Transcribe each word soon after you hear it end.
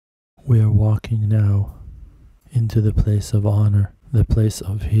We are walking now into the place of honor, the place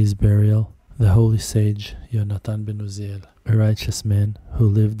of his burial, the holy sage Yonatan ben Uzziel, a righteous man who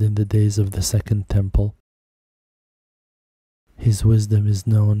lived in the days of the Second Temple. His wisdom is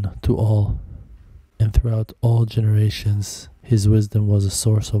known to all, and throughout all generations, his wisdom was a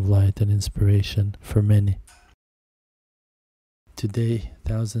source of light and inspiration for many. Today,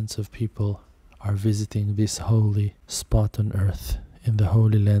 thousands of people are visiting this holy spot on earth in the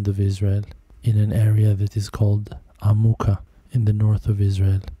Holy Land of Israel, in an area that is called Amuka in the north of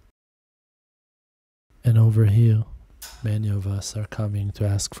Israel. And over here, many of us are coming to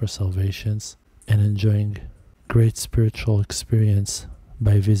ask for salvations and enjoying great spiritual experience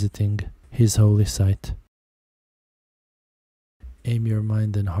by visiting his holy site. Aim your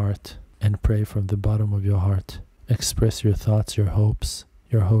mind and heart and pray from the bottom of your heart. Express your thoughts, your hopes,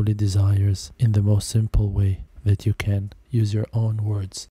 your holy desires in the most simple way that you can. Use your own words.